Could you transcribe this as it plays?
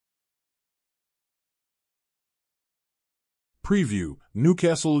Preview: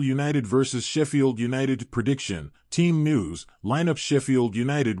 Newcastle United vs Sheffield United. Prediction: Team news, lineup: Sheffield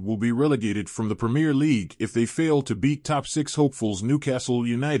United will be relegated from the Premier League if they fail to beat top 6 hopefuls Newcastle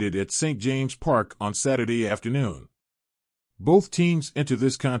United at St James Park on Saturday afternoon. Both teams enter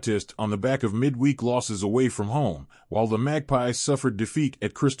this contest on the back of midweek losses away from home. While the Magpies suffered defeat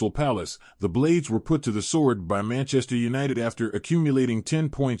at Crystal Palace, the Blades were put to the sword by Manchester United after accumulating 10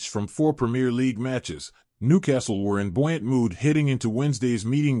 points from 4 Premier League matches. Newcastle were in buoyant mood heading into Wednesday's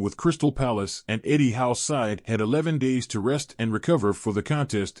meeting with Crystal Palace, and Eddie Howe's side had 11 days to rest and recover for the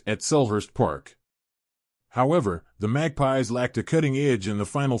contest at Selhurst Park. However, the Magpies lacked a cutting edge in the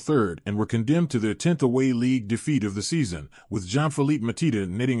final third and were condemned to their 10th away league defeat of the season, with Jean-Philippe Mateta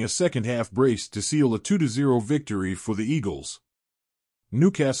netting a second-half brace to seal a 2-0 victory for the Eagles.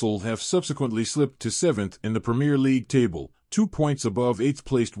 Newcastle have subsequently slipped to 7th in the Premier League table, 2 points above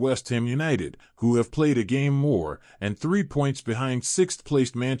 8th-placed West Ham United, who have played a game more, and 3 points behind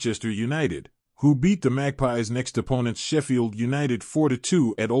 6th-placed Manchester United, who beat the Magpies' next opponents Sheffield United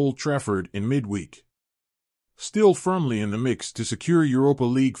 4-2 at Old Trafford in midweek. Still firmly in the mix to secure Europa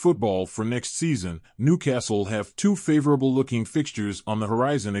League football for next season, Newcastle have 2 favorable-looking fixtures on the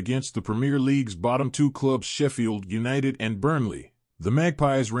horizon against the Premier League's bottom 2 clubs Sheffield United and Burnley. The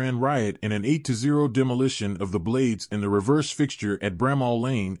Magpies ran riot in an 8-0 demolition of the Blades in the reverse fixture at Bramall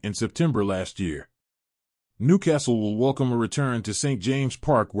Lane in September last year. Newcastle will welcome a return to St James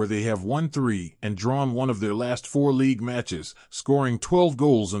Park, where they have won 3 and drawn 1 of their last 4 league matches, scoring 12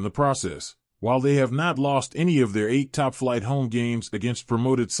 goals in the process. While they have not lost any of their 8 top-flight home games against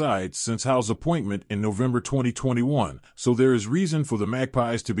promoted sides since Howe's appointment in November 2021, so there is reason for the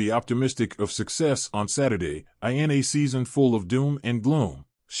Magpies to be optimistic of success on Saturday, in a season full of doom and gloom.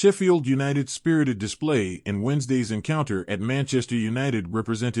 Sheffield United's spirited display in Wednesday's encounter at Manchester United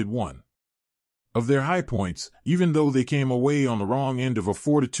represented one of their high points, even though they came away on the wrong end of a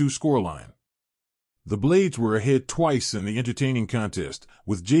 4-2 scoreline. The Blades were ahead twice in the entertaining contest,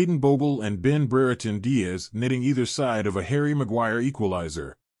 with Jayden Bogle and Ben Brereton Diaz netting either side of a Harry Maguire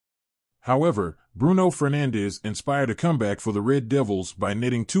equalizer. However, Bruno Fernandes inspired a comeback for the Red Devils by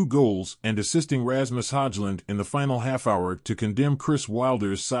netting 2 goals and assisting Rasmus Højlund in the final half-hour to condemn Chris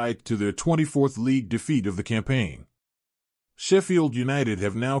Wilder's side to their 24th league defeat of the campaign. Sheffield United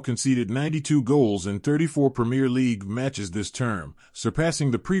have now conceded 92 goals in 34 Premier League matches this term, surpassing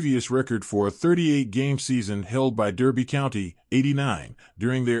the previous record for a 38-game season held by Derby County, 89,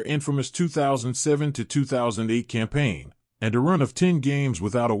 during their infamous 2007-2008 campaign, and a run of 10 games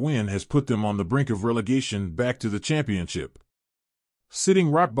without a win has put them on the brink of relegation back to the Championship.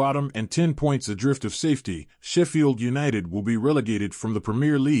 Sitting rock bottom and 10 points adrift of safety, Sheffield United will be relegated from the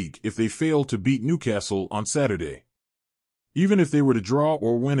Premier League if they fail to beat Newcastle on Saturday. Even if they were to draw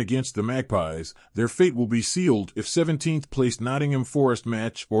or win against the Magpies, their fate will be sealed if 17th-placed Nottingham Forest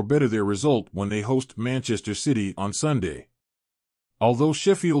match or better their result when they host Manchester City on Sunday. Although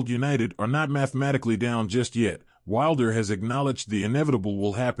Sheffield United are not mathematically down just yet, Wilder has acknowledged the inevitable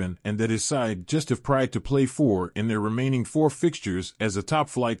will happen and that his side just have pride to play for in their remaining 4 fixtures as a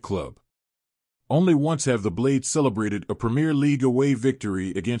top-flight club. Only once have the Blades celebrated a Premier League away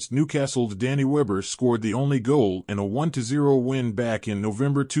victory against Newcastle's Danny Webber scored the only goal in a 1-0 win back in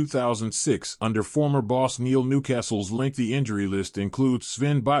November 2006 under former boss Neil. Newcastle's lengthy injury list includes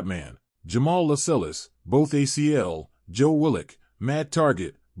Sven Botman, Jamal Lascelles, both ACL, Joe Willock, Matt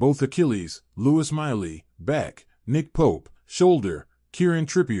Targett, both Achilles, Lewis Miley, back, Nick Pope, shoulder, Kieran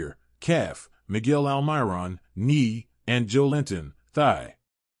Trippier, calf, Miguel Almiron, knee, and Joe Linton, thigh.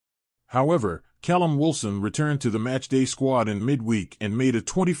 However, Callum Wilson returned to the matchday squad in midweek and made a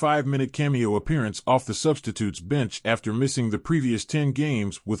 25-minute cameo appearance off the substitutes bench after missing the previous 10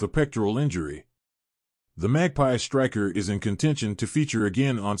 games with a pectoral injury. The Magpies striker is in contention to feature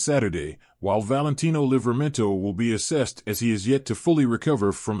again on Saturday, while Valentino Livramento will be assessed as he is yet to fully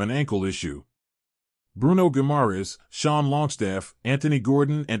recover from an ankle issue. Bruno Guimaraes, Sean Longstaff, Anthony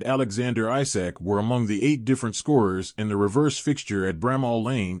Gordon and Alexander Isak were among the 8 different scorers in the reverse fixture at Bramall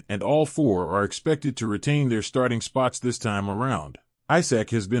Lane, and all 4 are expected to retain their starting spots this time around.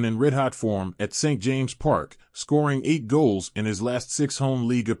 Isak has been in red-hot form at St James Park, scoring 8 goals in his last 6 home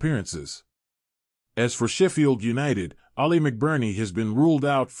league appearances. As for Sheffield United, Ollie McBurney has been ruled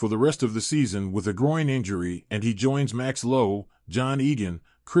out for the rest of the season with a groin injury, and he joins Max Lowe, John Egan,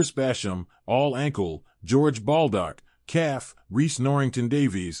 Chris Basham, all ankle, George Baldock, calf, Reece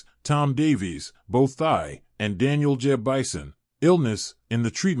Norrington-Davies, Tom Davies, both thigh, and Daniel Jeb Bison, illness, in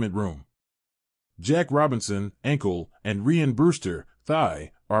the treatment room. Jack Robinson, ankle, and Ryan Brewster,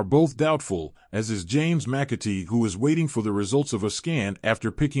 thigh, are both doubtful, as is James McAtee, who is waiting for the results of a scan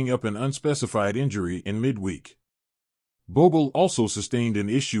after picking up an unspecified injury in midweek. Bogle also sustained an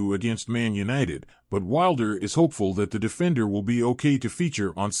issue against Man United, but Wilder is hopeful that the defender will be okay to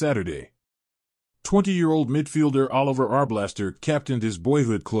feature on Saturday. 20-year-old midfielder Oliver Arblaster captained his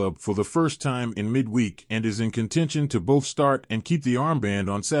boyhood club for the first time in midweek and is in contention to both start and keep the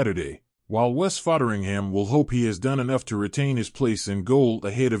armband on Saturday, while Wes Fotheringham will hope he has done enough to retain his place in goal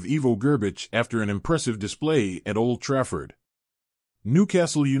ahead of Ivo Grbić after an impressive display at Old Trafford.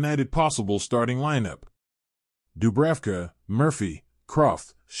 Newcastle United possible starting lineup: Dubravka, Murphy,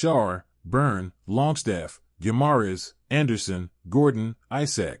 Croft, Shaw, Byrne, Longstaff, Guimaraes, Anderson, Gordon,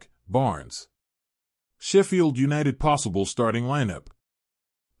 Isak, Barnes. Sheffield United possible starting lineup: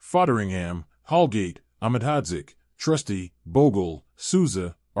 Fotheringham, Holgate, Ahmedhodzic, Trusty, Bogle,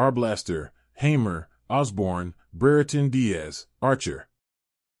 Souza, Arblaster, Hamer, Osborne, Brereton Diaz, Archer.